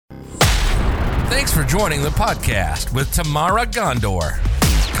Thanks for joining the podcast with Tamara Gondor.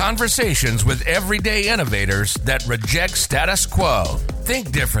 Conversations with everyday innovators that reject status quo,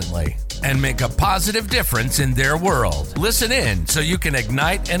 think differently, and make a positive difference in their world. Listen in so you can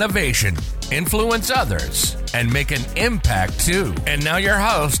ignite innovation, influence others, and make an impact too. And now your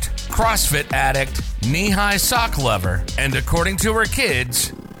host, CrossFit addict, knee-high sock lover, and according to her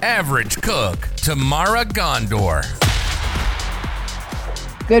kids, average cook, Tamara Gondor.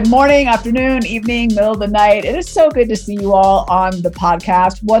 Good morning, afternoon, evening, middle of the night. It is so good to see you all on the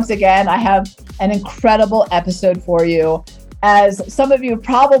podcast. Once again, I have an incredible episode for you. As some of you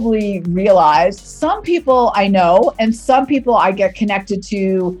probably realized, some people I know and some people I get connected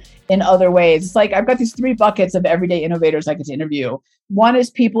to in other ways. It's like I've got these three buckets of everyday innovators I get to interview. One is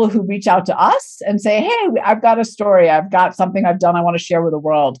people who reach out to us and say, hey, I've got a story. I've got something I've done I want to share with the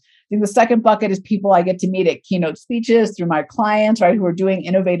world. I think the second bucket is people I get to meet at keynote speeches through my clients, right, who are doing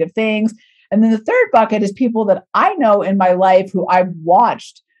innovative things. And then the third bucket is people that I know in my life who I've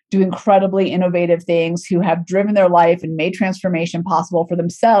watched do incredibly innovative things, who have driven their life and made transformation possible for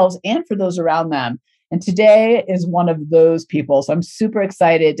themselves and for those around them. And today is one of those people. So I'm super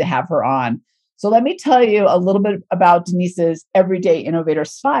excited to have her on. So let me tell you a little bit about Denise's everyday innovator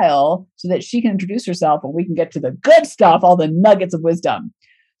style so that she can introduce herself and we can get to the good stuff, all the nuggets of wisdom.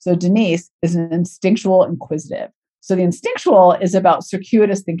 So Denise is an instinctual inquisitive. So the instinctual is about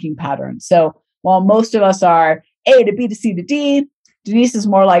circuitous thinking patterns. So while most of us are A to B to C to D, Denise is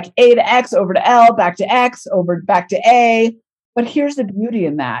more like A to X over to L, back to X, over back to A. But here's the beauty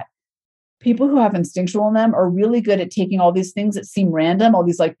in that. People who have instinctual in them are really good at taking all these things that seem random, all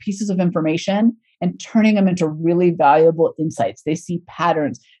these like pieces of information, and turning them into really valuable insights. They see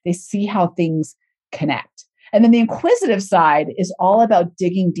patterns. They see how things connect. And then the inquisitive side is all about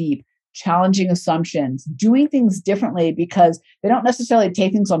digging deep, challenging assumptions, doing things differently because they don't necessarily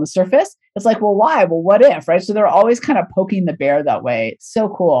take things on the surface. It's like, well, why? Well, what if, right? So they're always kind of poking the bear that way. It's so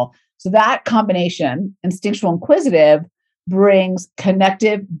cool. So that combination, instinctual inquisitive, brings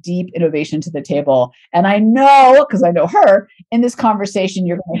connective, deep innovation to the table. And I know, because I know her, in this conversation,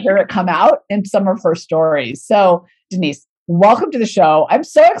 you're going to hear it come out in some of her stories. So Denise, welcome to the show. I'm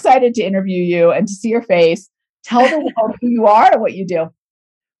so excited to interview you and to see your face. Tell the world who you are and what you do.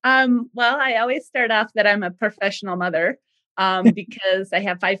 Well, I always start off that I'm a professional mother because I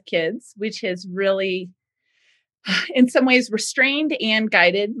have 5 kids, which has really, in some ways, restrained and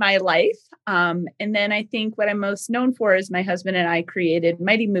guided my life. And then I think what I'm most known for is my husband and I created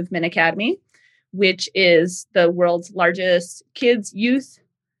Mighty Movement Academy, which is the world's largest kids youth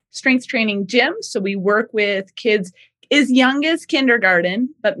strength training gym. So we work with kids as young as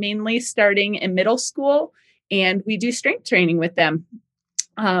kindergarten, but mainly starting in middle school. And we do strength training with them.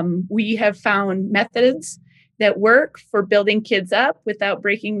 We have found methods that work for building kids up without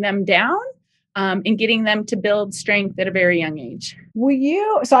breaking them down and getting them to build strength at a very young age.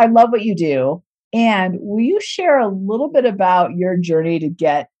 So I love what you do. And will you share a little bit about your journey to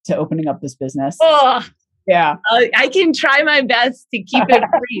get to opening up this business? Oh, yeah. I can try my best to keep it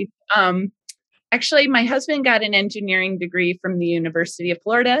brief. Actually, my husband got an engineering degree from the University of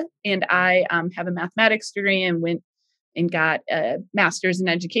Florida, and I have a mathematics degree and went and got a master's in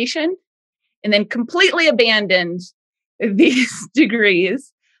education, and then completely abandoned these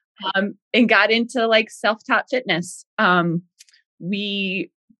degrees and got into like self-taught fitness.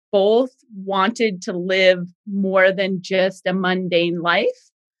 We both wanted to live more than just a mundane life.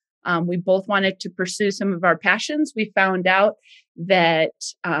 We both wanted to pursue some of our passions. We found out that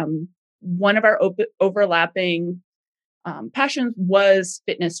one of our overlapping passions was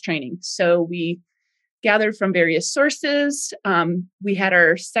fitness training. So we gathered from various sources. We had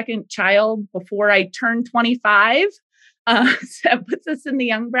our second child before I turned 25. So that puts us in the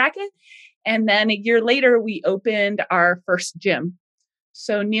young bracket. And then a year later, we opened our first gym.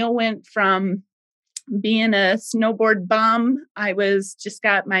 So Neil went from being a snowboard bum. I just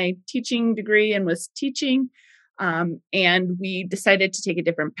got my teaching degree and was teaching. And we decided to take a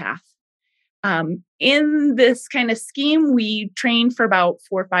different path. In this kind of scheme, we trained for about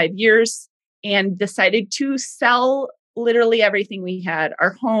 4 or 5 years and decided to sell literally everything we had.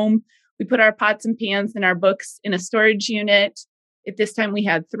 Our home, we put our pots and pans and our books in a storage unit. At this time, we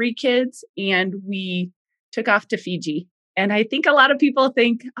had 3 kids and we took off to Fiji. And I think a lot of people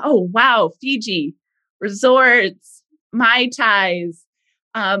think, oh, wow, Fiji, resorts, Mai Tais.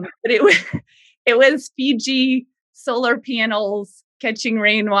 But it was Fiji, solar panels, catching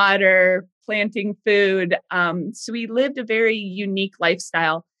rainwater, planting food. So we lived a very unique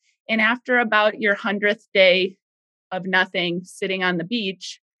lifestyle. And after about your 100th day of nothing, sitting on the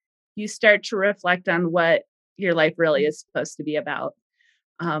beach, you start to reflect on what your life really is supposed to be about.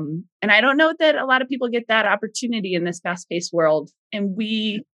 And I don't know that a lot of people get that opportunity in this fast-paced world. And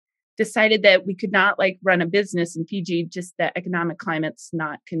we decided that we could not like run a business in Fiji, just the economic climate's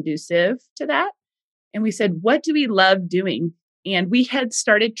not conducive to that. And we said, what do we love doing? And we had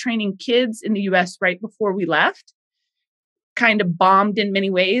started training kids in the US right before we left, kind of bombed in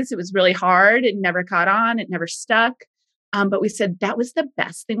many ways. It was really hard. It never caught on. It never stuck. But we said that was the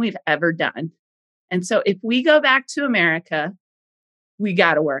best thing we've ever done. And so if we go back to America, we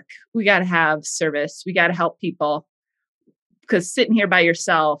got to work. We got to have service. We got to help people, because sitting here by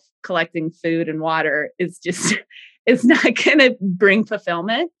yourself collecting food and water is just, it's not going to bring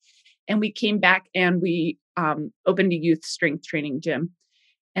fulfillment. And we came back and we opened a youth strength training gym.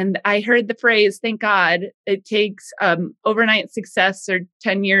 And I heard the phrase, thank God, it takes overnight success or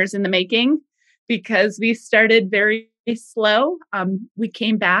 10 years in the making, because we started very slow. We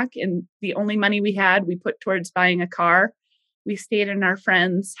came back and the only money we had, we put towards buying a car. We stayed in our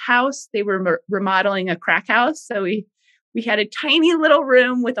friend's house. They were remodeling a crack house. So we had a tiny little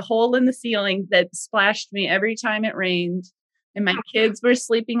room with a hole in the ceiling that splashed me every time it rained. And my kids were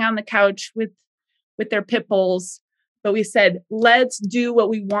sleeping on the couch with their pit bulls. But we said, let's do what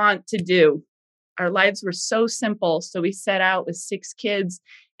we want to do. Our lives were so simple. So we set out with 6 kids.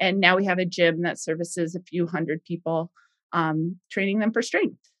 And now we have a gym that services a few hundred people, training them for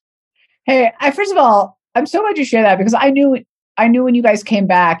strength. Hey, first of all, I'm so glad you share that, because I knew when you guys came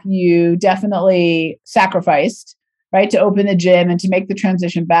back, you definitely sacrificed, right, to open the gym and to make the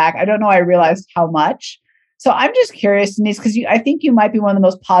transition back. I don't know. I realized how much. So I'm just curious, Denise, because I think you might be one of the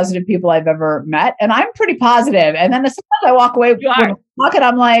most positive people I've ever met. And I'm pretty positive. And then sometimes I walk away and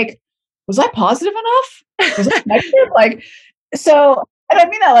I'm like, was I positive enough? Was I negative? Like, so, and I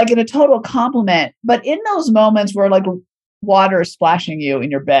mean that like in a total compliment. But in those moments where like water is splashing you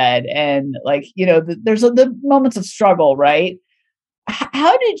in your bed and like, there's the moments of struggle, right?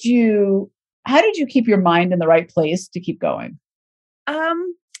 How did you keep your mind in the right place to keep going?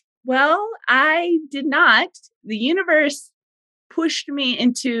 Well, I did not. The universe pushed me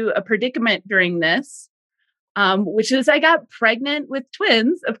into a predicament during this, which is I got pregnant with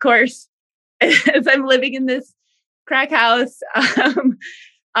twins, of course, as I'm living in this crack house.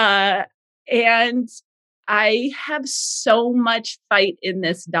 And I have so much fight in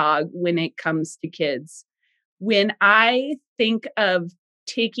this dog when it comes to kids. When I think of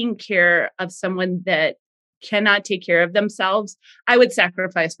taking care of someone that cannot take care of themselves, I would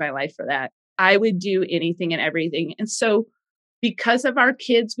sacrifice my life for that. I would do anything and everything. And so because of our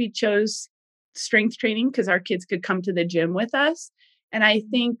kids, we chose strength training because our kids could come to the gym with us. And I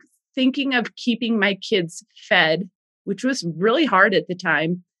think thinking of keeping my kids fed, which was really hard at the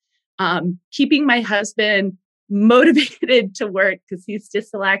time, keeping my husband motivated to work because he's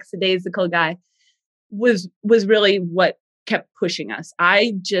just a lackadaisical guy was really what kept pushing us.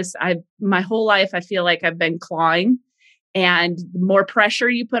 My whole life, I feel like I've been clawing, and the more pressure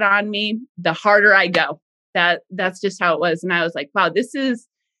you put on me, the harder I go. That's just how it was. And I was like, wow, this is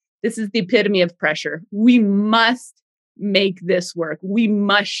the epitome of pressure. We must make this work. We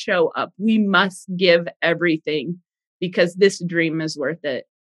must show up. We must give everything because this dream is worth it.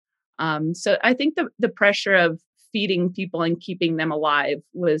 So I think the pressure of feeding people and keeping them alive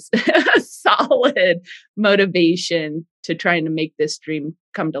was a solid motivation to trying to make this dream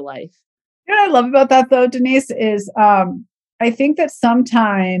come to life. You know what I love about that though, Denise, is I think that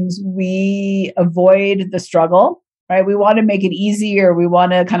sometimes we avoid the struggle, right? We want to make it easier. We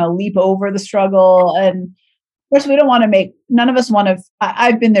want to kind of leap over the struggle. And of course, we don't want to none of us want to,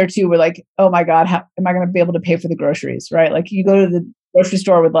 I've been there too. We're like, oh my God, how am I going to be able to pay for the groceries, right? Like you go to the grocery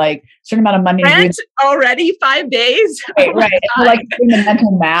store with like a certain amount of money. Rent already 5 days. Right. Oh, like doing the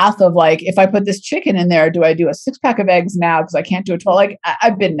mental math of like, if I put this chicken in there, do I do a 6-pack of eggs now? Because I can't do a 12. Like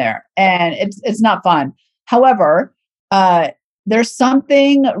I've been there and it's not fun. However, there's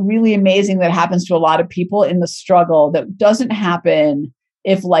something really amazing that happens to a lot of people in the struggle that doesn't happen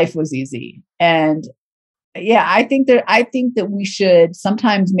if life was easy. And yeah, I think that we should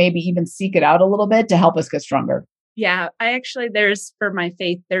sometimes maybe even seek it out a little bit to help us get stronger. Yeah, for my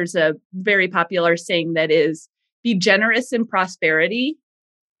faith, there's a very popular saying that is, be generous in prosperity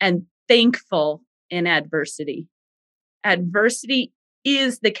and thankful in adversity. Adversity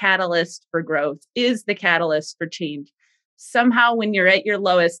is the catalyst for growth, is the catalyst for change. Somehow when you're at your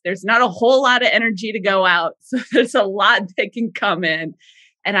lowest, there's not a whole lot of energy to go out. So there's a lot that can come in.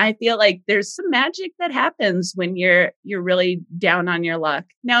 And I feel like there's some magic that happens when you're really down on your luck.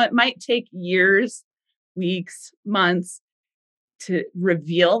 Now, it might take years, weeks, months to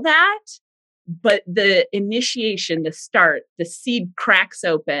reveal that, but the initiation, the start, the seed cracks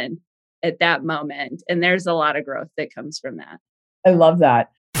open at that moment. And there's a lot of growth that comes from that. I love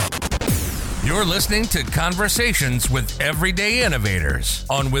that. You're listening to Conversations with Everyday Innovators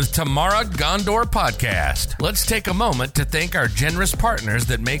on With Tamara Gondor podcast. Let's take a moment to thank our generous partners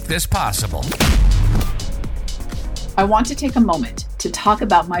that make this possible. I want to take a moment to talk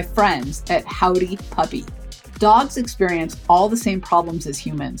about my friends at Howdy Puppy. Dogs experience all the same problems as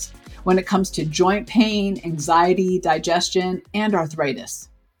humans when it comes to joint pain, anxiety, digestion, and arthritis.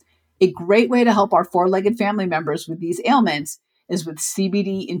 A great way to help our four-legged family members with these ailments is with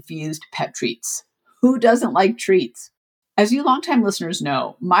CBD-infused pet treats. Who doesn't like treats? As you longtime listeners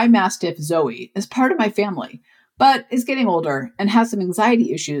know, my Mastiff Zoe is part of my family, but is getting older and has some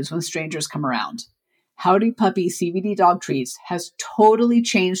anxiety issues when strangers come around. Howdy Puppy CBD dog treats has totally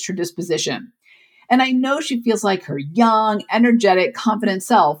changed her disposition. And I know she feels like her young, energetic, confident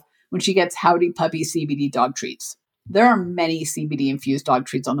self when she gets Howdy Puppy CBD dog treats. There are many CBD-infused dog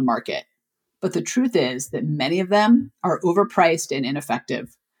treats on the market, but the truth is that many of them are overpriced and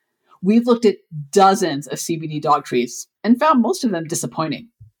ineffective. We've looked at dozens of CBD dog treats and found most of them disappointing.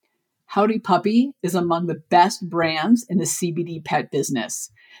 Howdy Puppy is among the best brands in the CBD pet business.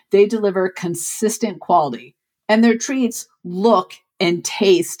 They deliver consistent quality, and their treats look and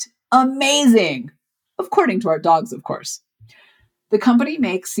taste amazing, according to our dogs, of course. The company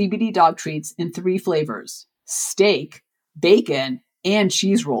makes CBD dog treats in 3 flavors: steak, bacon, and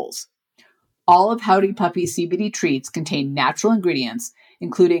cheese rolls. All of Howdy Puppy CBD treats contain natural ingredients,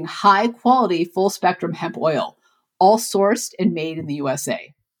 including high-quality full-spectrum hemp oil, all sourced and made in the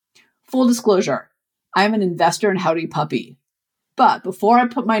USA. Full disclosure, I am an investor in Howdy Puppy. But before I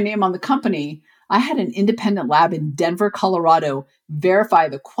put my name on the company, I had an independent lab in Denver, Colorado, verify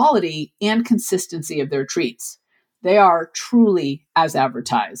the quality and consistency of their treats. They are truly as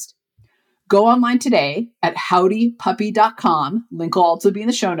advertised. Go online today at howdypuppy.com, link will also be in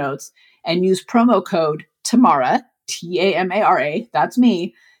the show notes, and use promo code TAMARA, T-A-M-A-R-A, that's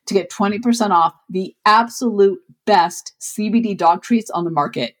me, to get 20% off the absolute best CBD dog treats on the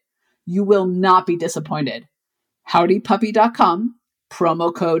market. You will not be disappointed. Howdypuppy.com,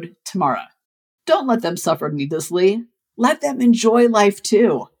 promo code TAMARA. Don't let them suffer needlessly. Let them enjoy life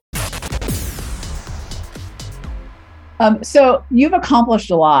too. So you've accomplished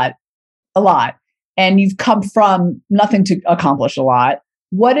a lot, and you've come from nothing to accomplish a lot.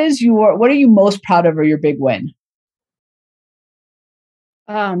 What are you most proud of, or your big win?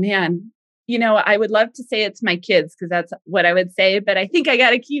 Oh man. I would love to say it's my kids, because that's what I would say, but I think I got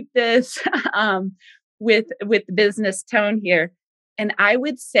to keep this with the business tone here. And I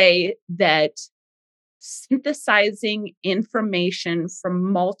would say that synthesizing information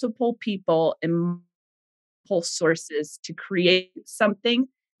from multiple people and multiple sources to create something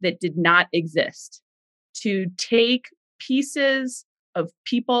that did not exist, to take pieces of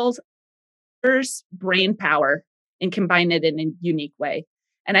people's brain power and combine it in a unique way.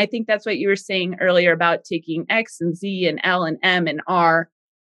 And I think that's what you were saying earlier about taking X and Z and L and M and R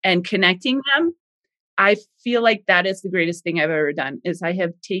and connecting them. I feel like that is the greatest thing I've ever done, is I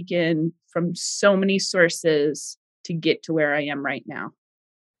have taken from so many sources to get to where I am right now.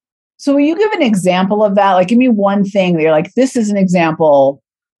 So will you give an example of that? Like, give me one thing that you're like, this is an example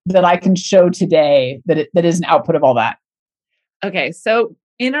that I can show today that is an output of all that. Okay. So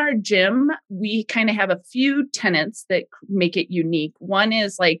in our gym, we kind of have a few tenets that make it unique. One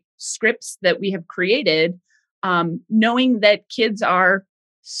is like scripts that we have created, knowing that kids are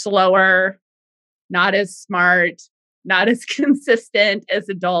slower, not as smart, not as consistent as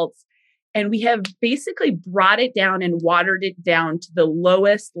adults. And we have basically brought it down and watered it down to the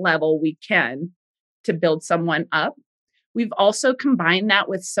lowest level we can to build someone up. We've also combined that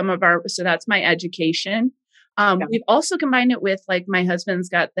with so that's my education. We've also combined it with, like, my husband's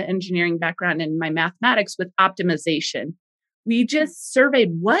got the engineering background and my mathematics, with optimization. We just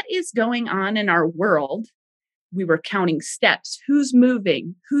surveyed what is going on in our world. We were counting steps. Who's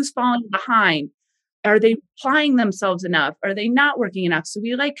moving? Who's falling behind? Are they applying themselves enough? Are they not working enough? So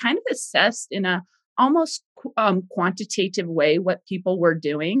we kind of assessed in a almost quantitative way what people were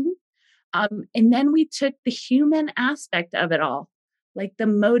doing. And then we took the human aspect of it all, like the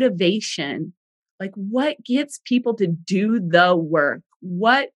motivation, like what gets people to do the work?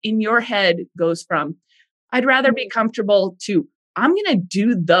 What in your head goes from, I'd rather be comfortable, to I'm going to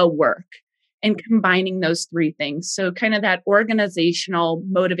do the work, and combining those 3 things. So kind of that organizational,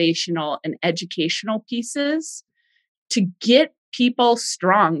 motivational, and educational pieces to get people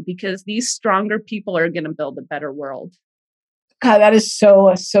strong, because these stronger people are going to build a better world. God, that is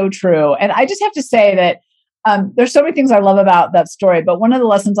so true. And I just have to say that there's so many things I love about that story, but one of the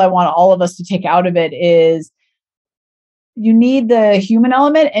lessons I want all of us to take out of it is you need the human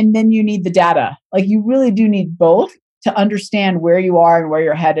element, and then you need the data. Like, you really do need both. to understand where you are and where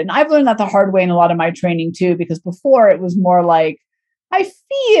you're headed. And I've learned that the hard way in a lot of my training too, because before it was more like, I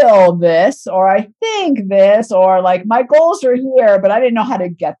feel this, or I think this, or like my goals are here, but I didn't know how to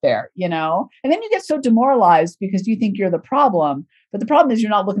get there, you know? And then you get so demoralized because you think you're the problem. But the problem is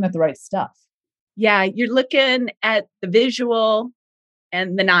you're not looking at the right stuff. Yeah, you're looking at the visual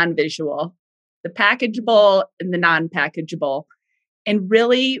and the non-visual, the packageable and the non-packageable. And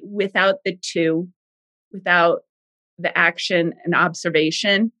really, without the two, without the action and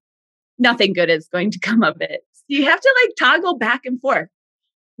observation, nothing good is going to come of it. You have to like toggle back and forth.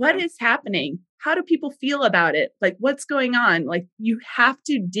 What is happening? How do people feel about it? Like, what's going on? Like, you have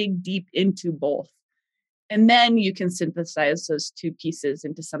to dig deep into both. And then you can synthesize those two pieces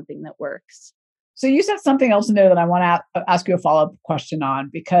into something that works. So you said something else in there that I want to ask you a follow-up question on,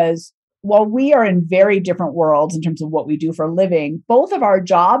 because while we are in very different worlds in terms of what we do for a living, both of our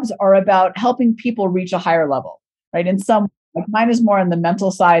jobs are about helping people reach a higher level, right? And some, like mine is more on the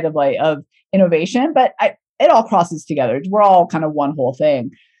mental side of innovation, but it all crosses together. We're all kind of one whole thing.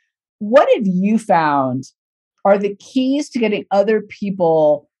 What have you found are the keys to getting other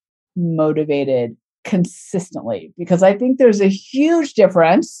people motivated consistently? Because I think there's a huge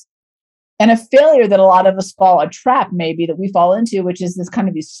difference and a failure that a lot of us a trap maybe that we fall into, which is this kind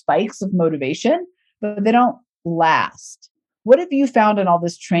of these spikes of motivation, but they don't last. What have you found in all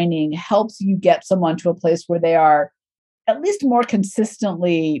this training helps you get someone to a place where they are at least more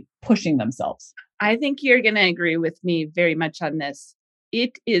consistently pushing themselves? I think you're going to agree with me very much on this.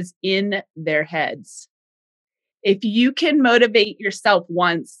 It is in their heads. If you can motivate yourself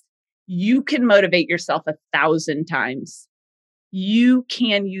once, you can motivate yourself 1,000 times. You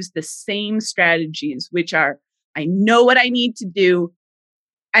can use the same strategies, which are, I know what I need to do,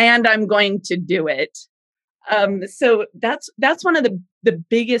 and I'm going to do it. So that's one of the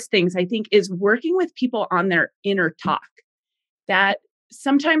biggest things I think is working with people on their inner talk. That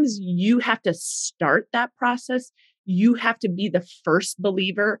sometimes you have to start that process. You have to be the first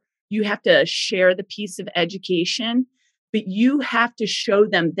believer. You have to share the piece of education, but you have to show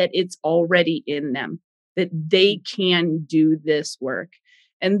them that it's already in them, that they can do this work.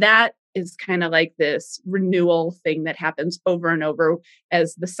 And that is kind of like this renewal thing that happens over and over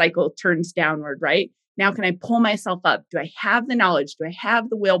as the cycle turns downward, right? Now, can I pull myself up? Do I have the knowledge? Do I have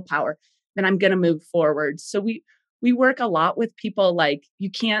the willpower? Then I'm going to move forward. So we work a lot with people like,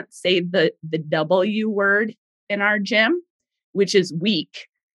 you can't say the W word in our gym, which is weak.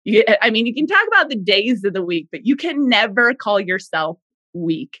 You can talk about the days of the week, but you can never call yourself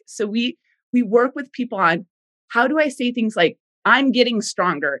weak. So we work with people on how do I say things like, I'm getting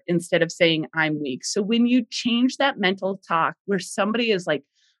stronger instead of saying I'm weak. So when you change that mental talk where somebody is like,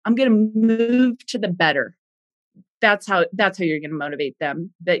 I'm going to move to the better, that's how you're going to motivate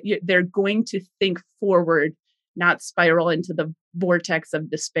them, that they're going to think forward, not spiral into the vortex of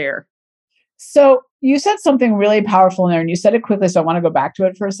despair. So you said something really powerful in there, and you said it quickly, so I want to go back to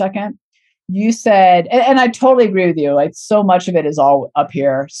it for a second. You said, and I totally agree with you, like so much of it is all up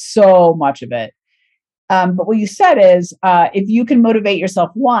here, so much of it. But what you said is, if you can motivate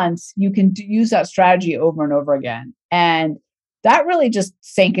yourself once, you can use that strategy over and over again. And that really just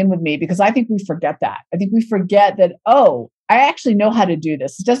sank in with me because I think we forget that. I think we forget that, oh, I actually know how to do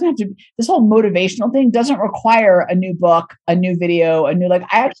this. It doesn't have to, this whole motivational thing doesn't require a new book, a new video, I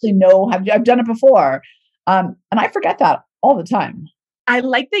actually know, I've done it before. And I forget that all the time. I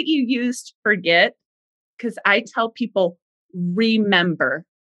like that you used forget, because I tell people, remember.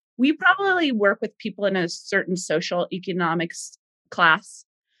 We probably work with people in a certain social economics class.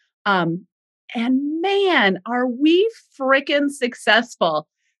 And man, are we freaking successful.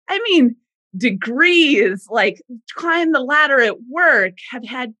 I mean, degrees, like climb the ladder at work, have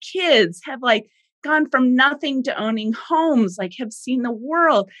had kids, have like gone from nothing to owning homes, like have seen the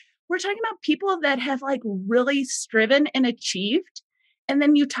world. We're talking about people that have like really striven and achieved. And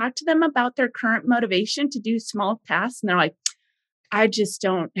then you talk to them about their current motivation to do small tasks. And they're like, I just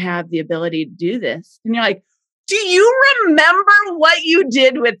don't have the ability to do this. And you're like, do you remember what you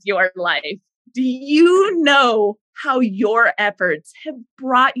did with your life? Do you know how your efforts have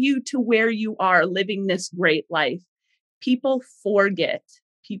brought you to where you are living this great life? People forget.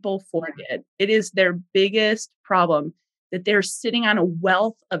 It is their biggest problem that they're sitting on a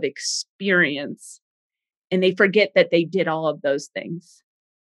wealth of experience and they forget that they did all of those things.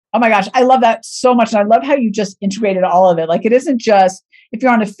 Oh my gosh, I love that so much. And I love how you just integrated all of it. Like it isn't just, if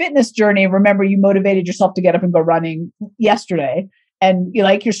you're on a fitness journey, remember you motivated yourself to get up and go running yesterday. And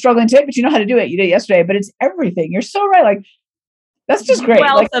you're struggling today, but you know how to do it. You did it yesterday, but it's everything. You're so right. Like, that's just great.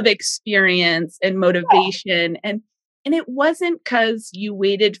 Wealth of experience and motivation. And And it wasn't because you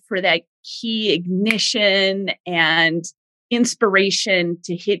waited for that key ignition and inspiration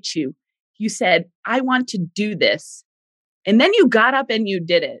to hit you. You said, I want to do this. And then you got up and you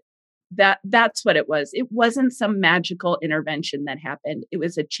did it. That's what it was. It wasn't some magical intervention that happened. It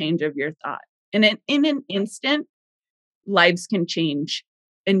was a change of your thought. And in an instant, lives can change.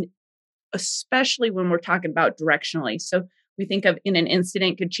 And especially when we're talking about directionally. So we think of in an instant,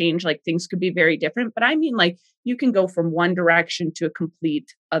 it could change, like things could be very different. But I mean, like you can go from one direction to a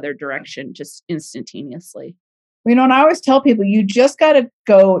complete other direction just instantaneously. And I always tell people, you just got to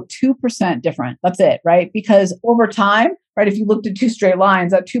go 2% different. That's it, right? Because over time, right, if you looked at two straight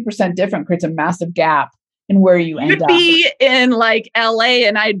lines, that 2% different creates a massive gap in where you end up. You'd be in like LA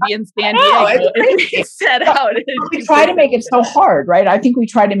and I'd be in San Diego. We set out. We try to make it so hard, right? I think we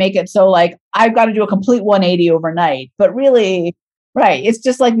try to make it so like, I've got to do a complete 180 overnight. But really, right, it's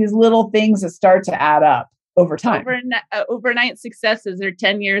just like these little things that start to add up over time. Overnight successes are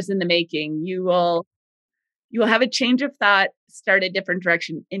 10 years in the making. You will have a change of thought, start a different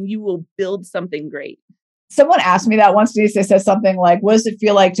direction, and you will build something great. Someone asked me that once. They said something like, what does it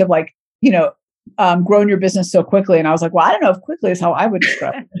feel like to like, grown your business so quickly? And I was like, well, I don't know if quickly is how I would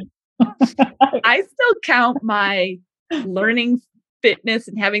describe it. I still count my learning fitness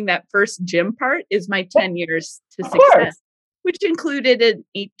and having that first gym part is my 10 years to success, which included an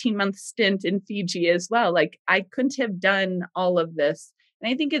 18-month stint in Fiji as well. Like I couldn't have done all of this. And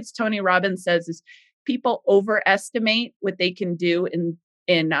I think it's Tony Robbins says is people overestimate what they can do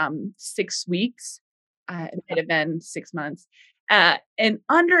in 6 weeks. It might have been 6 months. And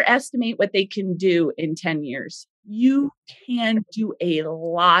underestimate what they can do in 10 years. You can do a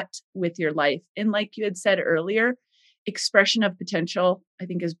lot with your life. And like you had said earlier, expression of potential, I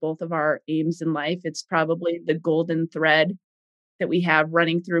think, is both of our aims in life. It's probably the golden thread that we have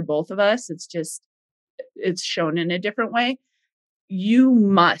running through both of us. It's shown in a different way. You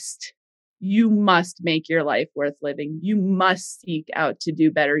must make your life worth living. You must seek out to do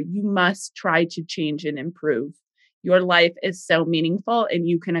better. You must try to change and improve. Your life is so meaningful and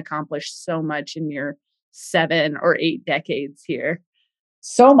you can accomplish so much in your 7 or 8 decades here.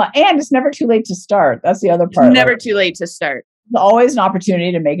 So much. And it's never too late to start. That's the other part. It's never too late to start. There's always an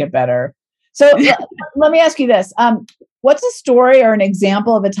opportunity to make it better. So let me ask you this. What's a story or an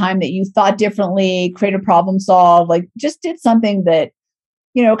example of a time that you thought differently, created problem solve, like just did something that,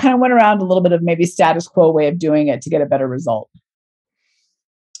 kind of went around a little bit of maybe status quo way of doing it to get a better result?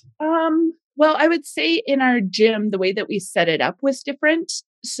 Well, I would say in our gym, the way that we set it up was different.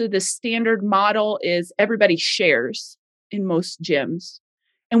 So the standard model is everybody shares in most gyms,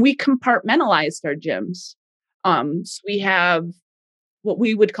 and we compartmentalized our gyms. So we have what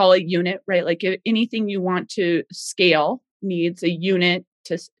we would call a unit, right? Like anything you want to scale needs a unit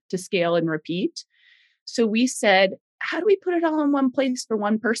to scale and repeat. So we said, how do we put it all in one place for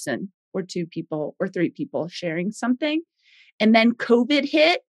one person or 2 people or 3 people sharing something? And then COVID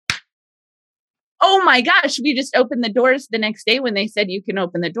hit. Oh my gosh, we just opened the doors the next day when they said you can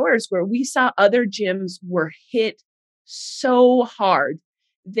open the doors, where we saw other gyms were hit so hard.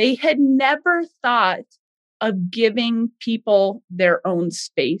 They had never thought of giving people their own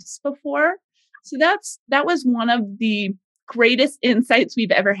space before. So that was one of the greatest insights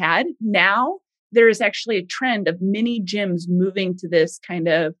we've ever had. Now there is actually a trend of many gyms moving to this kind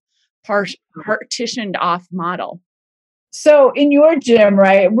of partitioned off model. So in your gym,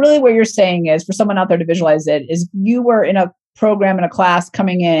 right, really what you're saying is, for someone out there to visualize it, is you were in a program, in a class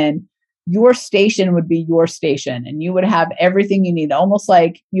coming in, your station would be your station and you would have everything you need, almost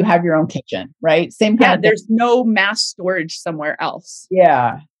like you have your own kitchen, right? Same kind of there's no mass storage somewhere else.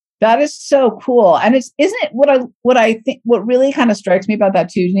 Yeah. That is so cool. And isn't it what I think, what really kind of strikes me about that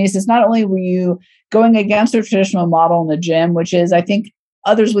too, Denise, is not only were you going against a traditional model in the gym, which is, I think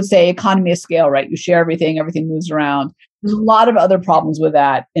others would say, economy of scale, right? You share everything moves around. There's a lot of other problems with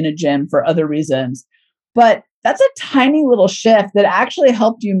that in a gym for other reasons. But that's a tiny little shift that actually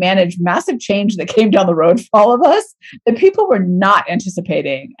helped you manage massive change that came down the road for all of us that people were not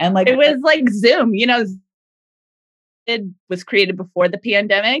anticipating. And like, it was like Zoom, it was created before the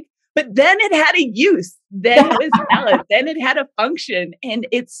pandemic, but then it had a use, then it was valid, then it had a function, and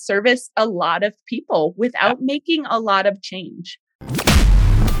it serviced a lot of people without making a lot of change.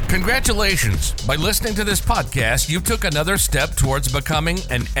 Congratulations. By listening to this podcast, you took another step towards becoming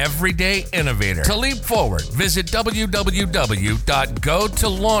an everyday innovator. To leap forward, visit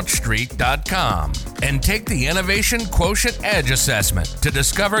www.gotolaunchstreet.com. and take the Innovation Quotient Edge assessment to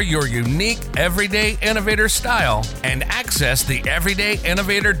discover your unique Everyday Innovator style and access the Everyday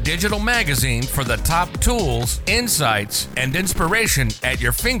Innovator digital magazine for the top tools, insights, and inspiration at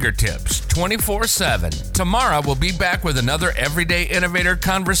your fingertips 24/7. Tamara will be back with another Everyday Innovator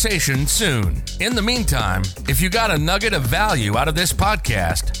conversation soon. In the meantime, if you got a nugget of value out of this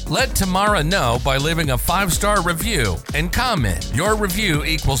podcast, let Tamara know by leaving a 5-star review and comment. Your review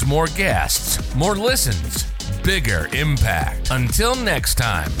equals more guests, more listens, bigger impact. Until next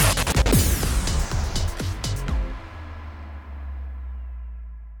time.